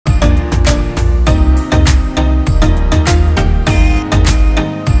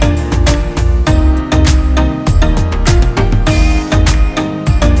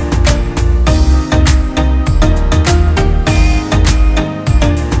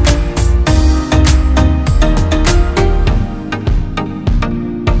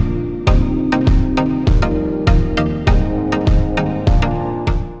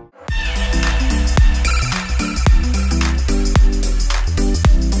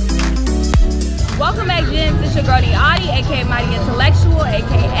It's your girl Niadi, aka Mighty Intellectual,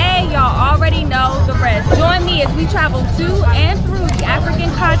 aka y'all already know the rest. Join me as we travel to and through the African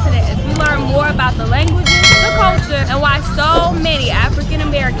continent as we learn more about the languages, the culture, and why so many African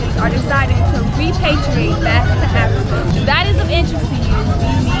Americans are deciding to repatriate back to Africa. If that is of interest to you,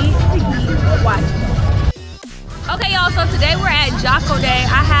 you need to keep watching. Okay, y'all, so today we're at Jocko Day.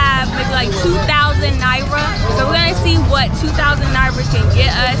 I have maybe like 2,000 Naira. So we're gonna see what 2,000 Naira can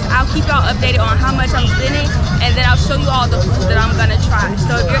get us. I'll keep y'all updated on how much I'm spending, and then I'll show you all the food that I'm gonna try.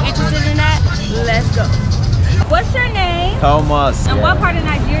 So if you're interested in that, let's go. What's your name? Thomas. And what part of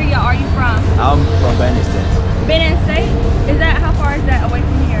Nigeria are you from? I'm from Benin State. Benin State? Is that, how far is that away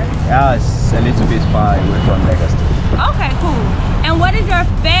from here? Yeah, it's a little bit far away from Lagos State. Okay, cool. And what is your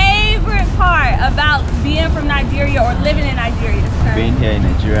favorite part about being from Nigeria or living in Nigeria? Being here in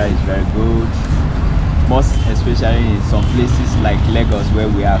Nigeria is very good. Most especially in some places like Lagos where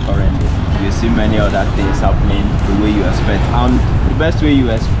we are currently. You see many other things happening the way you expect. And the best way you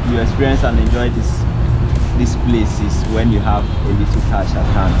experience and enjoy this place is when you have a little cash at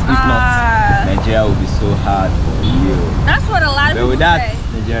hand. If not, Nigeria will be so hard for you. That's what a lot of people say. But with that,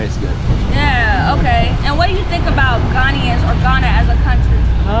 Nigeria is good. Yeah, okay. And what do you think about Ghanaians or Ghana as a country?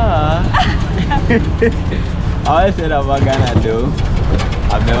 I always said about Ghana though.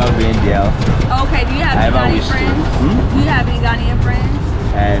 I've never been there. Okay, do you have any Ghanaian friends? Do you have any Ghanaian friends?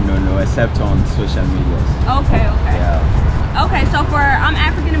 No, except on social media. Okay, okay. Yeah. Okay, so I'm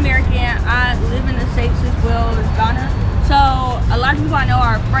African American. I live in the States as well as Ghana. So a lot of people I know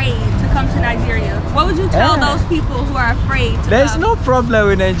are afraid to come to Nigeria. What would you tell those people who are afraid to There's come? No problem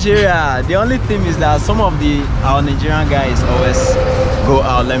with Nigeria. The only thing is that some of our Nigerian guys always go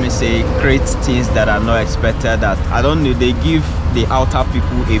out, let me say, create things that are not expected, that I don't know, they give the outer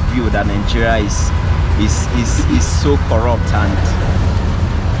people a view that Nigeria is so corrupt, and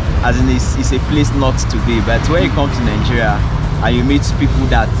as in it's a place not to be. But when you come to Nigeria and you meet people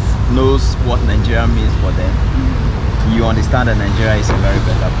that knows what Nigeria means for them, you understand that Nigeria is a very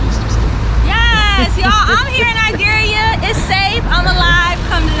better place to stay. Yes, y'all, I'm here in Nigeria. It's safe, I'm alive,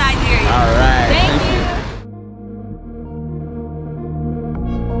 come to Nigeria. All right. Thank you.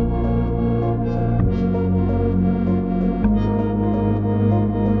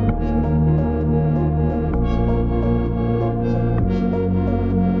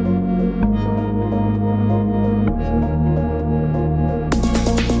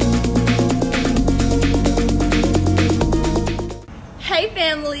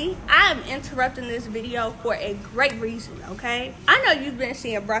 Family, I am interrupting this video for a great reason, okay? I know you've been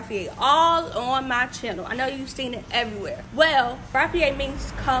seeing Brafier all on my channel. I know you've seen it everywhere. Well, Brafier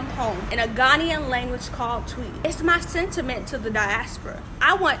means come home in a Ghanaian language called Twi. It's my sentiment to the diaspora.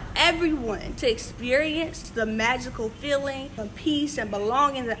 I want everyone to experience the magical feeling of peace and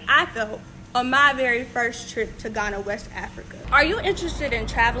belonging that I felt on my very first trip to Ghana, West Africa. Are you interested in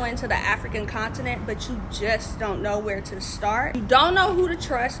traveling to the African continent, but you just don't know where to start? You don't know who to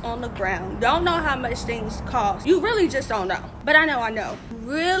trust on the ground, don't know how much things cost. You really just don't know. But I know.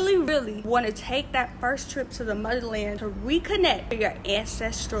 Really want to take that first trip to the motherland to reconnect with your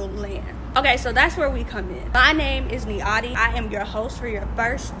ancestral land. Okay, so that's where we come in. My name is Niadi. I am your host for your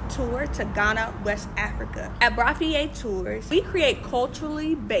first tour to Ghana, West Africa. At Brafier Tours, we create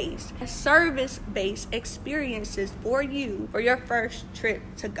culturally based and service-based experiences for you for your first trip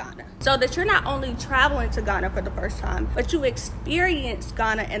to Ghana. So that you're not only traveling to Ghana for the first time, but you experience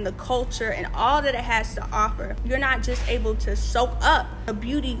Ghana and the culture and all that it has to offer. You're not just able to soak up the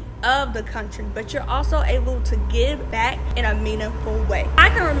beauty of the country, but you're also able to give back in a meaningful way. I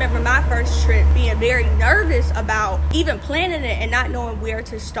can remember my first trip being very nervous about even planning it and not knowing where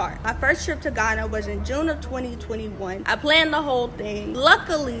to start. My first trip to Ghana was in June of 2021. I planned the whole thing.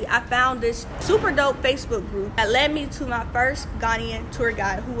 Luckily, I found this super dope Facebook group that led me to my first Ghanaian tour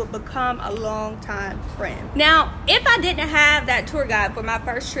guide who would become a longtime friend. Now, if I didn't have that tour guide for my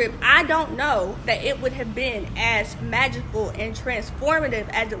first trip, I don't know that it would have been as magical and transformative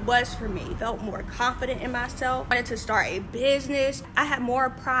as it was for me. I felt more confident in myself. I wanted to start a business. I had more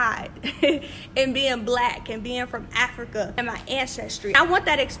pride in being black and being from Africa and my ancestry. I want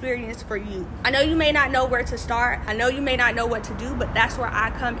that experience for you. I know you may not know where to start. I know you may not know what to do, but that's where I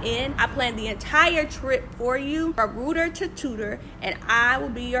come in. I plan the entire trip for you from rooter to tutor, and I will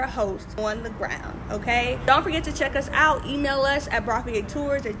be your host on the ground, okay? Don't forget to check us out. Email us at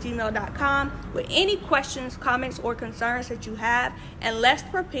brafiertours@gmail.com with any questions, comments, or concerns that you have, and let's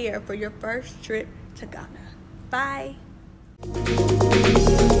prepare for your first trip to Ghana. Bye.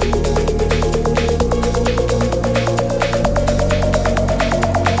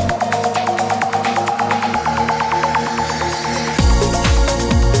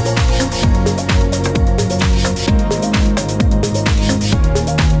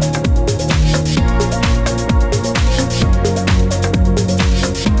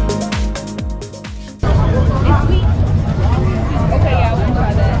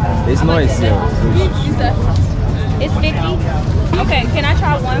 It's nice, yeah. It's 50. Okay, can I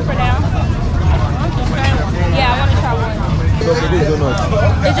try one for now? Yeah, I want to try one.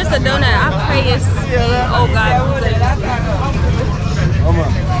 It's just a donut. I pray it's. Oh God.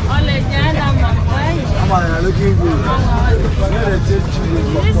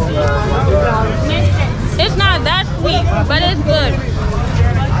 It's not that sweet, but it's good.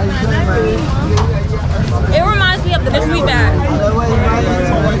 It reminds me of the sweet bag.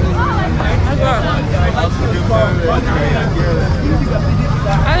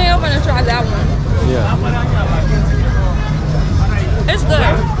 I think I'm gonna try that one. Yeah. It's good.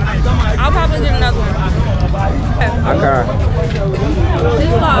 I'll probably get another one. Akara. This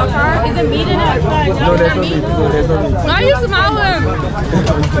is called akara. Is it meat in it? No, there's no meat. No, there's no meat. Why are you smiling?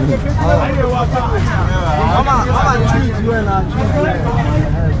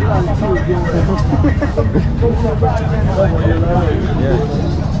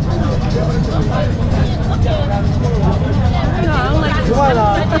 No, I don't like it.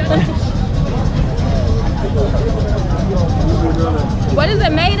 What is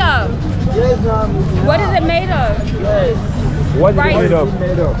it made of? What is it made of? What is it made of?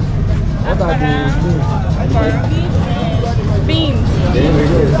 What are beans?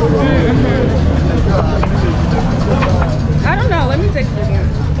 I don't know. Let me take it again.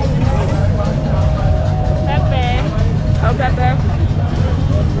 Pepper. Oh, pepper.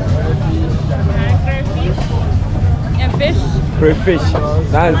 And fish. Crayfish.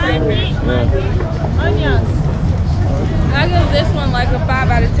 That's Onions. I give this one like a 5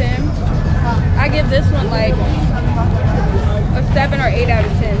 out of 10. I give this one like a 7 or 8 out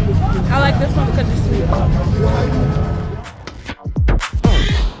of 10. I like this one because it's sweet.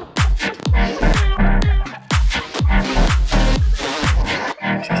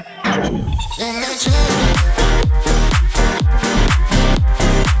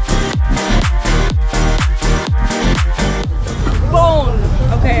 Bone.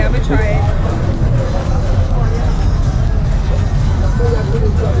 Okay, I'm gonna try it.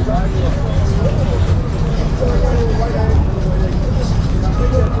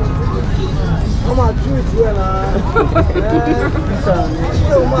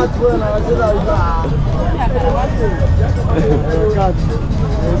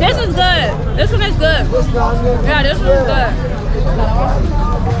 This is good. This one is good. Yeah, this one is good.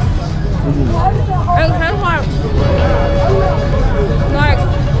 It tastes like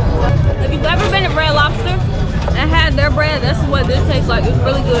if you've ever been to Red Lobster and had their bread, that's what this tastes like. It's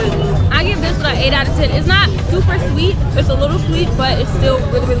really good. I give this one an 8 out of 10. It's not super sweet. It's a little sweet, but it's still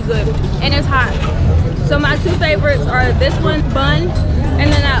really, really good. And it's hot. So my two favorites are this one, bun,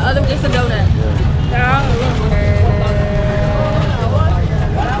 and then that other, just a donut. Okay.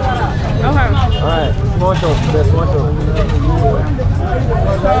 alright. Small shop. There's small shop.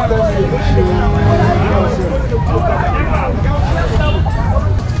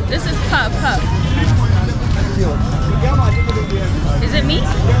 This is cup. Is it meat?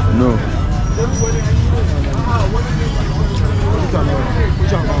 No.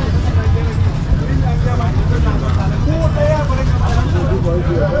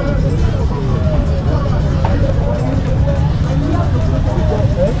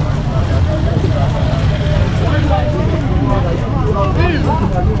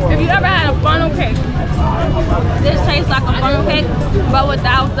 If you ever had a funnel cake, this tastes like a funnel cake, but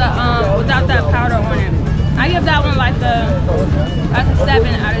without that powder on it. I give that one like a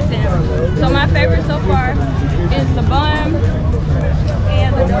 7 out of 10. So my favorite so far is the bun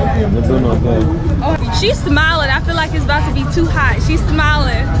and the donut. The donut, yeah. Oh, she's smiling. I feel like it's about to be too hot. She's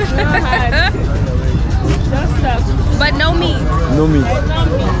smiling. But no meat. No meat.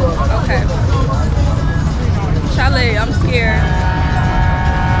 Okay. Charlie, I'm scared.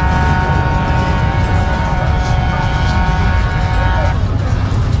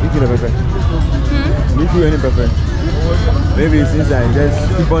 You feel a pepper? You feel any pepper? Maybe it's inside. Just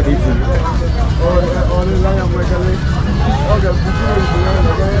keep on eating.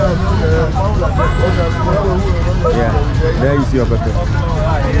 Yeah, there you see your pepper.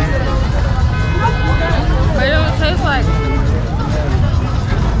 But it don't taste like.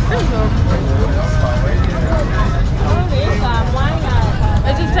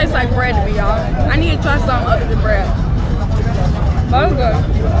 It just tastes like bread to me, y'all. I need to try something other than bread. But it's good.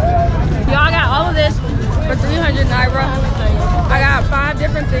 Y'all, I got all of this for 300 Naira. I got 5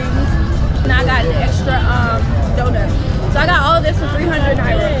 different things. And I got an extra donut. So I got all of this for 300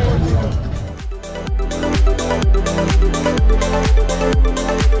 Naira.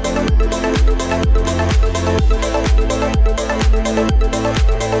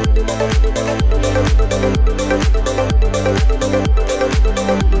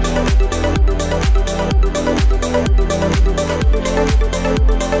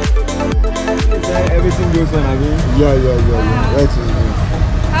 Yeah. Right.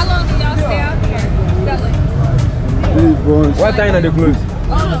 How long do y'all stay out here selling? What time are they close?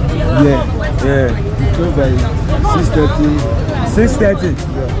 Yeah. So by 6:30. 6:30.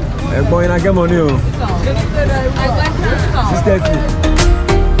 Yeah. Boy, I get money. 6:30.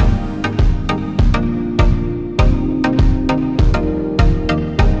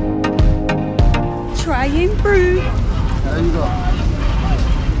 Trying fruit. There you go.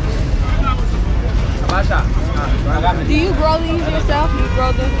 Do you grow these yourself? You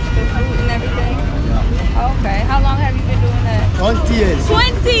grow the fruit and everything? Yeah. Okay. How long have you been doing that? 20 years.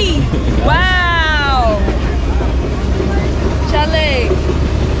 20! Wow! Chalet.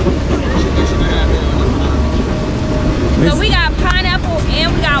 So we got pineapple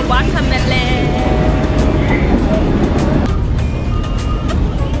and we got watermelon.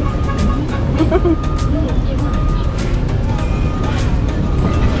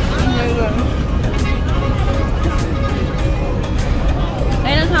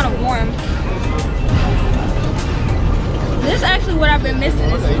 And it's kind of warm. This is actually what I've been missing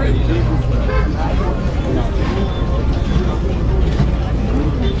is fruit.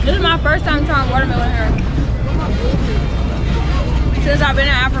 This is my first time trying watermelon here since I've been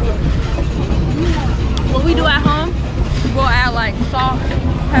in Africa. What we do at home, we'll add like salt,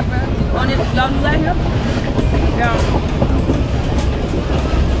 pepper on it. Y'all do that here? Yeah.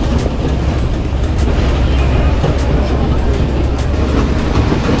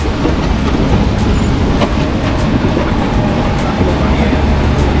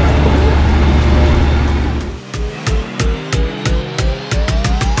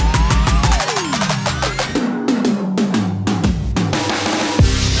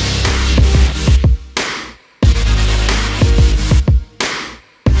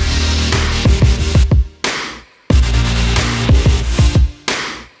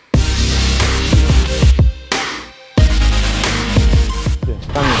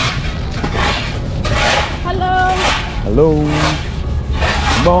 Hello.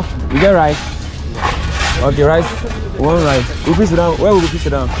 Bon, you get rice? Okay, rice. One rice. We put it down. Where will we put it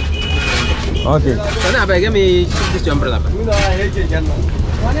down? Okay. Give me this umbrella. We're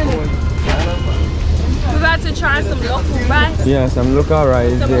about to try some local rice. Yeah, some local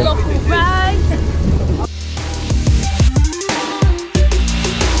rice. Some local rice.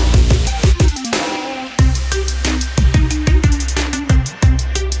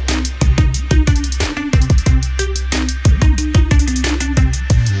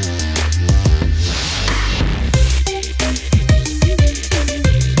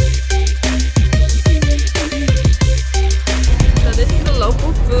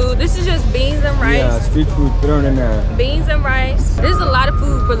 This is just beans and rice. Yeah, street food, thrown in there. Beans and rice. This is a lot of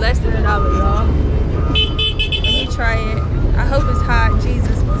food for less than $1, y'all. Let me try it. I hope it's hot.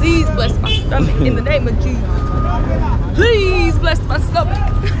 Jesus, please bless my stomach in the name of Jesus. Please bless my stomach.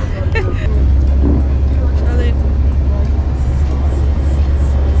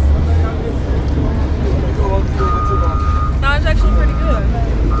 No, it's actually pretty good.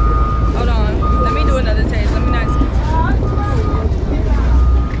 Hold on. Let me do another taste. Let me not.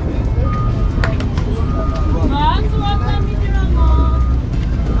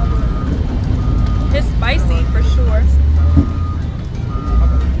 It's spicy for sure.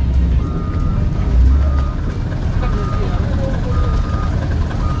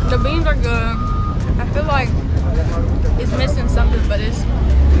 The beans are good. I feel like it's missing something, but it's.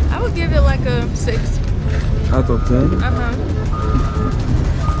 I would give it like a 6 out of 10.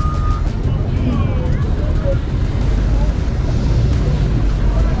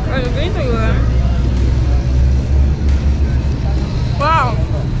 The beans are good. Wow,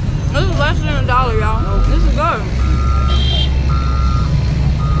 this is less than $1, y'all. This is good.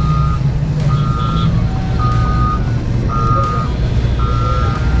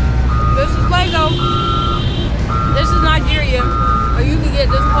 This is Lego. This is Nigeria. Or you can get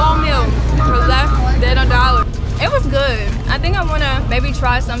this whole meal for less than $1. It was good. I think I want to maybe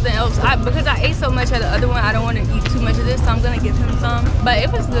try something else. Because I ate so much at the other one, I don't want to eat too much of this, so I'm going to give him some. But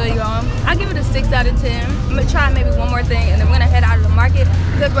it was good, y'all. I give it a 6 out of 10. I'm going to try maybe one more thing, and then we're going to head out of the market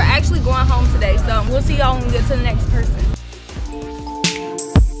because we're actually going home today. So we'll see y'all when we get to the next person.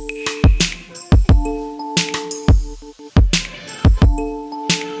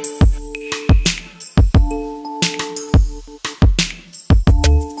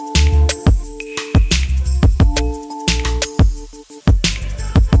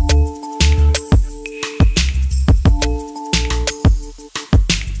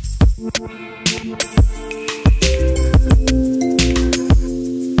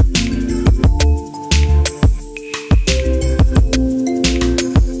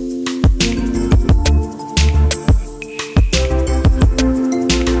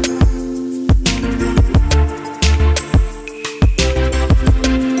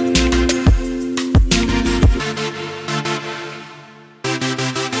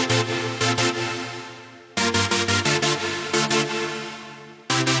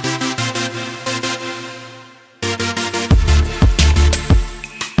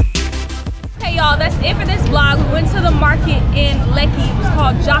 that's it for this vlog. We went to the market in Lekki. It was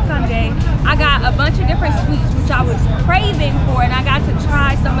called Jakande. I got a bunch of different sweets which I was craving for, and I got to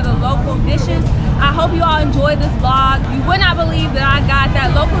try some of the local dishes. I hope you all enjoyed this vlog. You would not believe that I got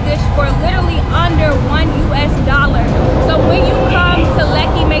that local dish for literally under $1 US. So when you come to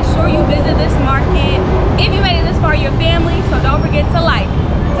Lekki, make sure you visit this market. If you made it this far, your family, so don't forget to like,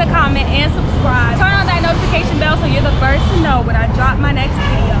 to comment, and subscribe. Turn on that notification bell so you're the first to know when I drop my next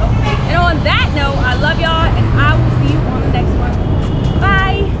video.